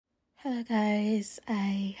Hello guys,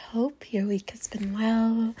 I hope your week has been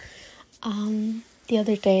well. The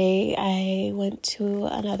other day I went to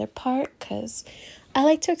another park because I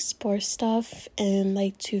like to explore stuff and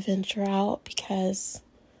like to venture out because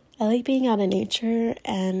I like being out in nature,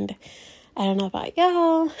 and I don't know about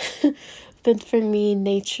y'all, but for me,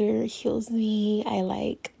 nature heals me. I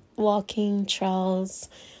like walking, trails,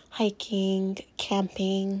 hiking,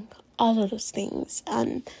 camping, all of those things.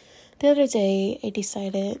 And the other day, I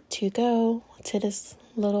decided to go to this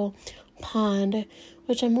little pond,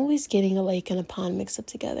 which I'm always getting a lake and a pond mixed up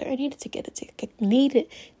together. I needed to get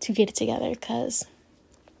it together because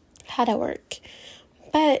how that work?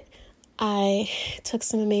 But I took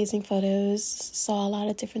some amazing photos, saw a lot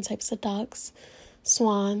of different types of ducks,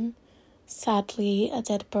 swan, sadly a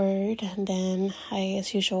dead bird, and then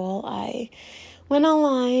as usual, I went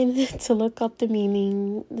online to look up the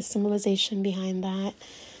meaning, the symbolization behind that.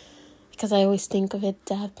 Because I always think of it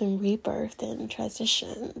death and rebirth and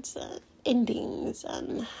transitions and endings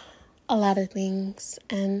and a lot of things.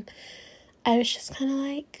 And I was just kind of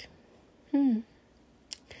like,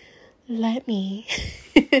 let me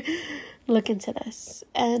look into this.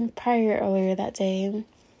 And earlier that day,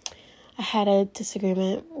 I had a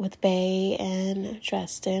disagreement with Bay and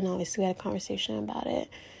Justin. Obviously, we had a conversation about it.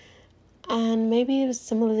 And maybe it was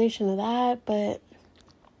symbolization of that, but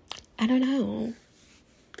I don't know.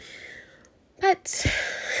 But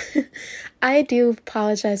I do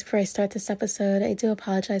apologize before I start this episode. I do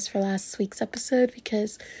apologize for last week's episode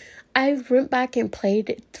because I went back and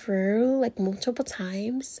played it through like multiple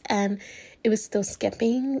times and it was still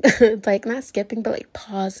skipping. Like not skipping, but like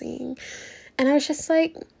pausing. And I was just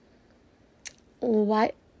like,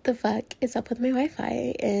 what the fuck is up with my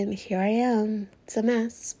Wi-Fi? And here I am. It's a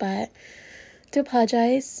mess, but I do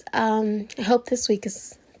apologize. I hope this week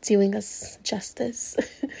is doing us justice.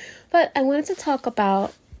 But I wanted to talk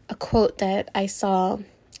about a quote that I saw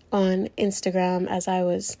on Instagram as I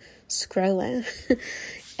was scrolling.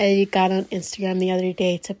 I got on Instagram the other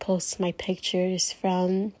day to post my pictures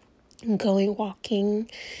from going walking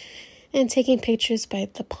and taking pictures by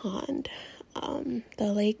the pond. The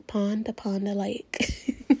lake pond, the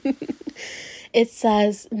lake. It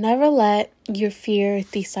says, never let your fear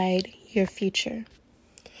decide your future.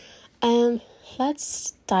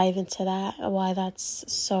 Let's dive into that, why that's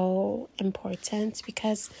so important,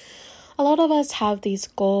 because a lot of us have these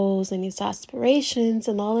goals and these aspirations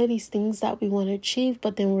and all of these things that we want to achieve,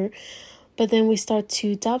 but then we start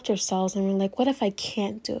to doubt ourselves and we're like, what if I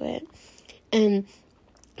can't do it? And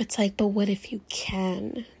it's like, but what if you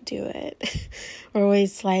can do it? We're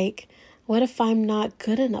always like, what if I'm not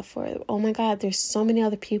good enough for it? Oh my God, there's so many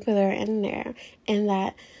other people that are in there in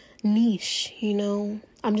that niche,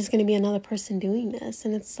 I'm just going to be another person doing this.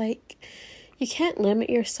 And it's like, you can't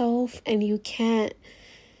limit yourself and you can't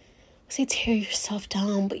tear yourself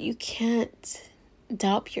down, but you can't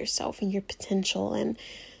doubt yourself and your potential and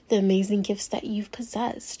the amazing gifts that you've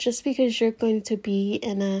possessed. Just because you're going to be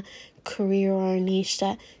in a career or a niche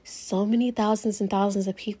that so many thousands and thousands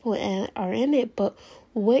of people are in it, but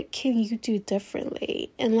what can you do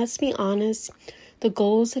differently? And let's be honest, the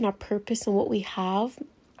goals and our purpose and what we have,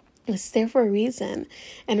 it's there for a reason.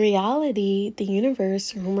 In reality, the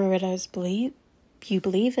universe, whomever it is you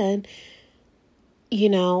believe in,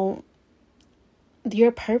 your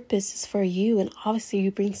purpose is for you. And obviously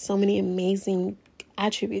you bring so many amazing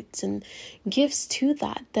attributes and gifts to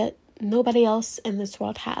that nobody else in this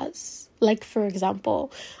world has. Like, for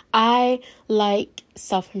example, I like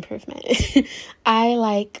self-improvement. I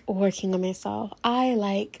like working on myself. I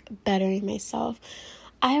like bettering myself.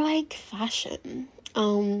 I like fashion.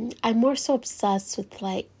 I'm more so obsessed with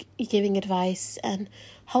like giving advice and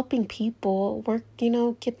helping people work,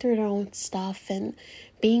 get through their own stuff and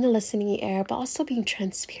being a listening ear, but also being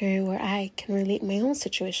transparent where I can relate my own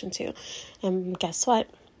situation to. And guess what?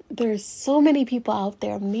 There's so many people out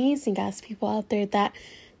there, amazing ass people out there that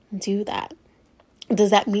do that.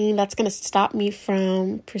 Does that mean that's going to stop me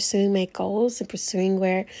from pursuing my goals and pursuing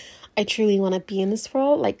where I truly want to be in this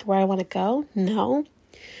world, like where I want to go? No,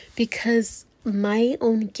 because my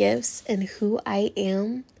own gifts and who I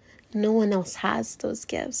am, no one else has those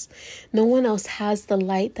gifts. No one else has the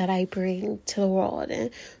light that I bring to the world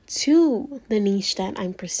and to the niche that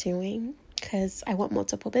I'm pursuing, because I want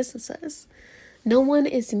multiple businesses. No one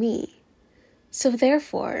is me. So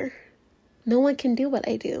therefore, no one can do what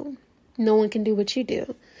I do. No one can do what you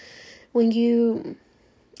do. When you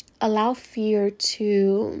allow fear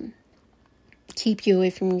to keep you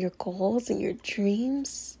away from your goals and your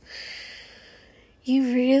dreams,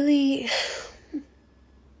 you really,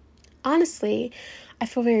 honestly, I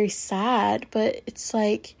feel very sad, but it's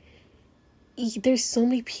like there's so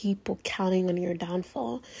many people counting on your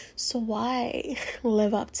downfall. So why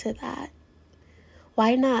live up to that?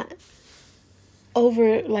 Why not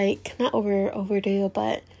overdo,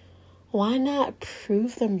 but why not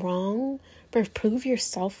prove them wrong, but prove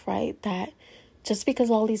yourself right? That just because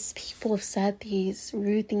all these people have said these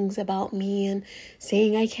rude things about me and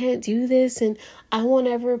saying I can't do this and I won't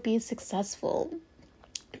ever be successful,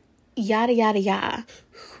 yada yada yada,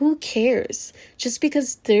 who cares? Just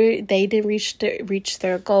because they didn't reach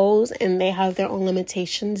their goals and they have their own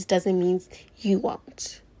limitations doesn't mean you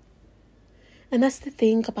won't. And that's the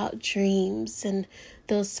thing about dreams, and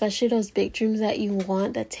especially those big dreams that you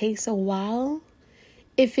want that takes a while.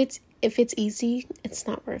 If it's easy, it's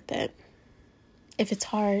not worth it. If it's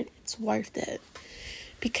hard, it's worth it.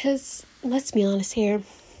 Because let's be honest here,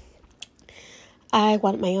 I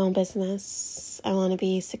want my own business. I want to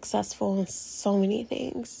be successful in so many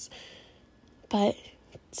things. But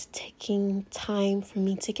it's taking time for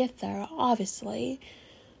me to get there, obviously.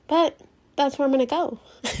 But that's where I'm going to go.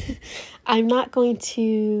 I'm not going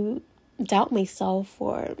to doubt myself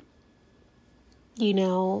or,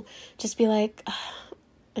 just be like,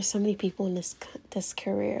 there's so many people in this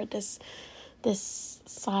career, this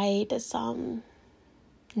side, this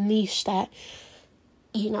niche that,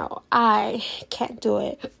 I can't do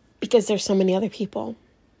it because there's so many other people.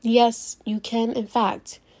 Yes, you can, in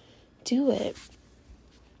fact, do it.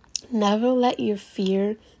 Never let your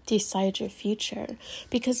fear decide your future,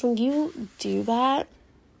 because when you do that,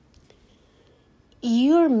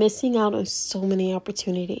 you're missing out on so many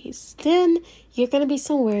opportunities. Then you're going to be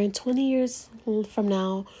somewhere in 20 years from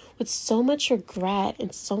now with so much regret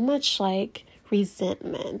and so much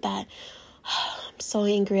resentment that I'm so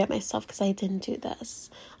angry at myself because I didn't do this.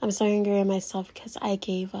 I'm so angry at myself because I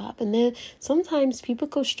gave up. And then sometimes people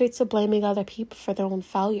go straight to blaming other people for their own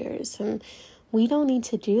failures, and we don't need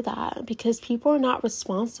to do that, because people are not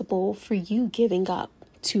responsible for you giving up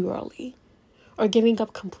too early or giving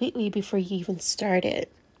up completely before you even started.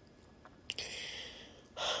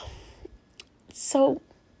 So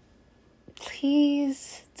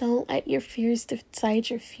please don't let your fears decide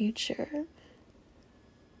your future.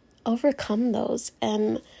 Overcome those.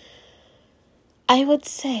 And I would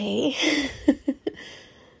say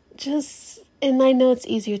and I know it's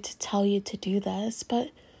easier to tell you to do this, but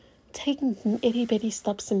taking itty bitty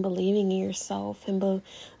steps and believing in yourself and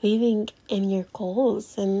believing in your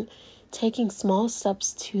goals and taking small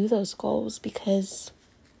steps to those goals, because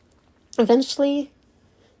eventually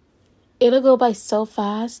it'll go by so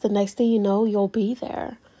fast. The next thing you know, you'll be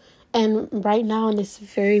there. And right now in this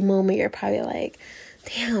very moment, you're probably like,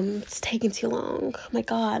 damn, it's taking too long. Oh my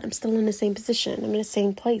God, I'm still in the same position. I'm in the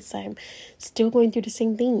same place. I'm still going through the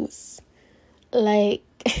same things.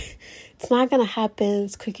 It's not going to happen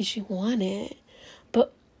as quick as you want it.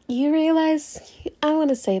 But you realize, I want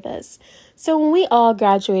to say this. So when we all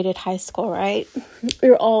graduated high school, right? We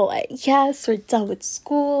were all like, yes, we're done with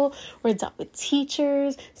school. We're done with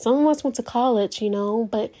teachers. Some of us went to college,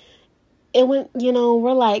 but it went,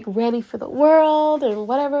 we're ready for the world and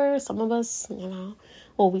whatever. Some of us,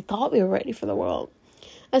 we thought we were ready for the world.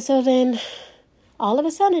 And so then all of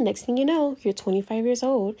a sudden, next thing you know, you're 25 years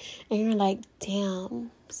old and you're like,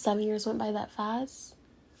 damn, 7 years went by that fast.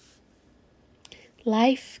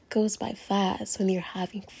 Life goes by fast when you're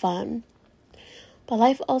having fun. But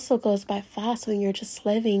life also goes by fast when you're just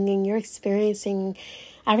living and you're experiencing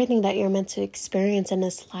everything that you're meant to experience in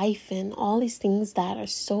this life, and all these things that are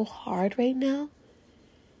so hard right now.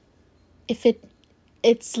 If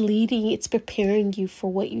it's preparing you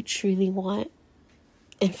for what you truly want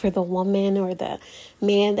and for the woman or the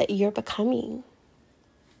man that you're becoming.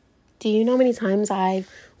 Do you know how many times I've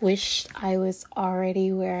wished I was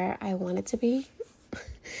already where I wanted to be?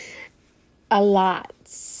 A lot.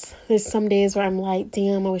 There's some days where I'm like,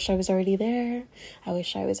 damn, I wish I was already there. I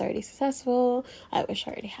wish I was already successful. I wish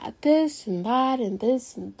I already had this and that and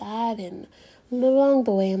this and that. And along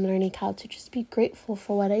the way, I'm learning how to just be grateful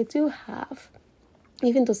for what I do have.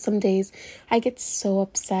 Even though some days I get so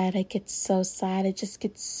upset, I get so sad, I just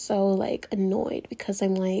get so annoyed, because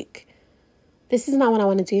I'm like, this is not what I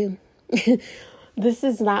want to do. This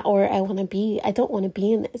is not where I want to be. I don't want to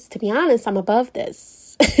be in this. To be honest, I'm above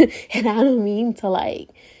this. And I don't mean to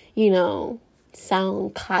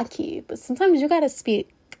sound cocky, but sometimes you got to speak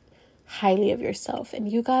highly of yourself,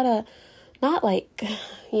 and you got to not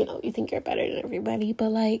you think you're better than everybody,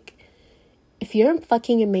 but if you're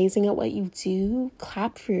fucking amazing at what you do,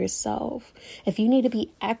 clap for yourself. If you need to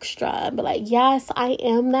be extra, but yes, I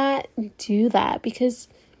am that, do that, because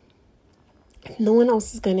no one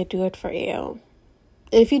else is going to do it for you.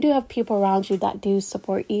 And if you do have people around you that do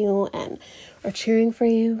support you and are cheering for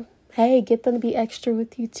you, hey, get them to be extra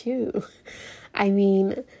with you too. I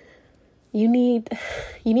mean, you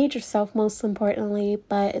need yourself most importantly,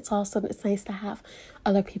 but it's nice to have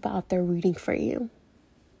other people out there rooting for you.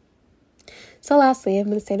 So lastly, I'm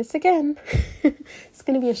going to say this again. It's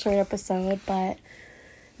going to be a short episode, but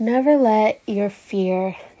never let your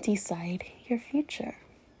fear decide your future.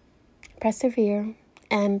 Persevere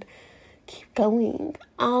and keep going.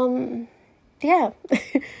 Yeah.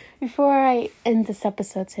 Before I end this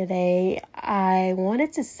episode today, I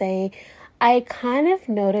wanted to say I kind of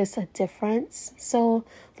noticed a difference. So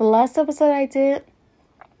the last episode I did,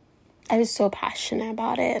 I was so passionate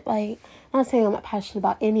about it. Like, I'm not saying I'm not passionate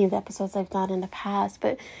about any of the episodes I've done in the past,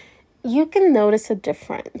 but you can notice a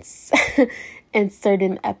difference in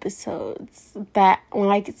certain episodes that when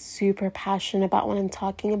I get super passionate about what I'm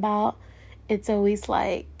talking about, it's always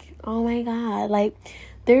like, oh my God. Like,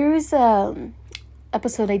 there's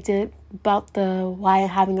episode I did about why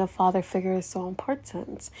having a father figure is so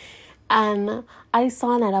important. And I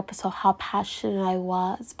saw in that episode how passionate I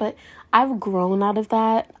was, but I've grown out of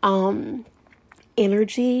that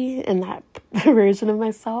energy and that version of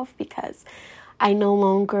myself because I no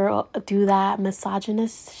longer do that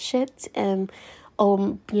misogynist shit and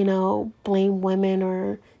blame women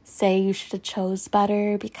or say you should have chose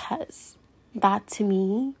better, because that to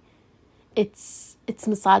me it's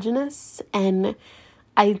misogynist, and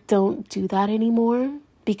I don't do that anymore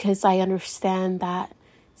because I understand that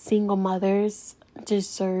single mothers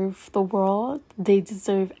deserve the world. They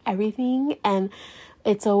deserve everything. And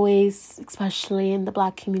it's always, especially in the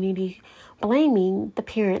Black community, blaming the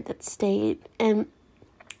parent that stayed. And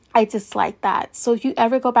I dislike that. So if you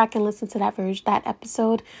ever go back and listen to that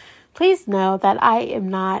episode, please know that I am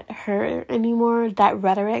not her anymore. That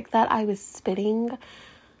rhetoric that I was spitting,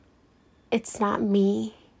 it's not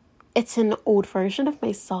me. It's an old version of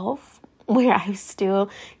myself where I was still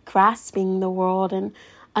grasping the world and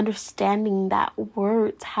understanding that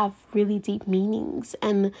words have really deep meanings,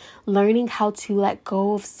 and learning how to let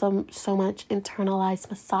go of so much internalized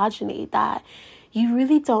misogyny that you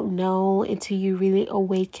really don't know until you really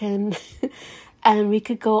awaken. And we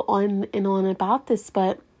could go on and on about this,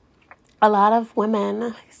 but a lot of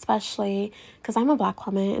women, especially because I'm a Black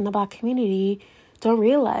woman in the Black community, don't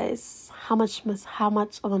realize how much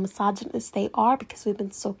of a misogynist they are because we've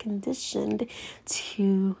been so conditioned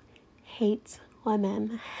to hate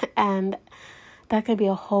women. And that could be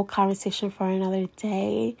a whole conversation for another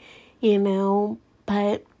day,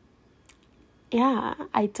 but yeah,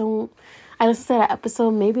 I listened to that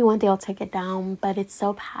episode. Maybe one day I'll take it down, but it's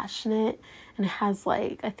so passionate and it has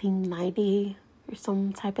I think 90 or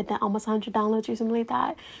some type of almost 100 downloads or something like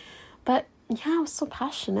that. But yeah, I was so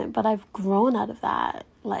passionate, but I've grown out of that.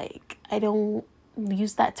 I don't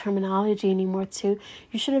use that terminology anymore you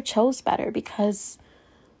should have chose better, because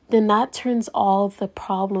then that turns all the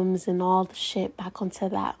problems and all the shit back onto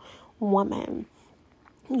that woman.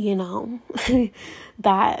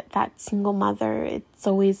 That single mother, it's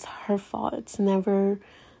always her fault. It's never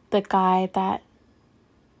the guy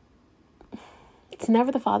it's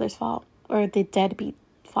never the father's fault or the deadbeat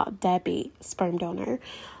sperm donor's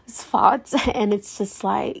fault. And it's just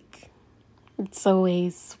it's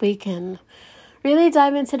always, we can really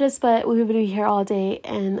dive into this, but we would be here all day,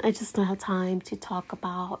 and I just don't have time to talk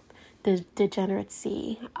about the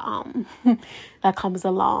degeneracy that comes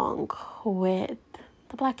along with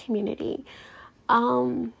the Black community.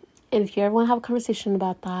 And if you ever want to have a conversation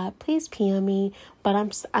about that, please PM me. But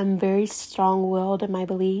I'm very strong-willed in my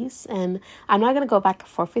beliefs, and I'm not gonna go back and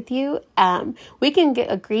forth with you. We can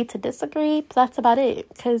agree to disagree, but that's about it.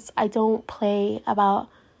 Because I don't play about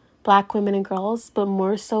Black women and girls, but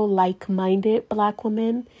more so like-minded Black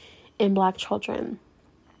women and Black children.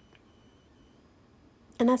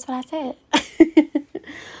 And that's what I said.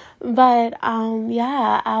 But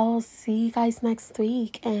yeah, I'll see you guys next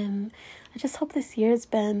week, and I just hope this year's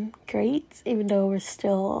been great, even though we're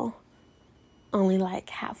still only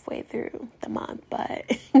halfway through the month, but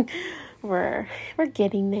we're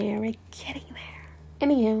getting there.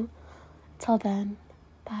 Anywho, till then,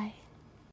 bye.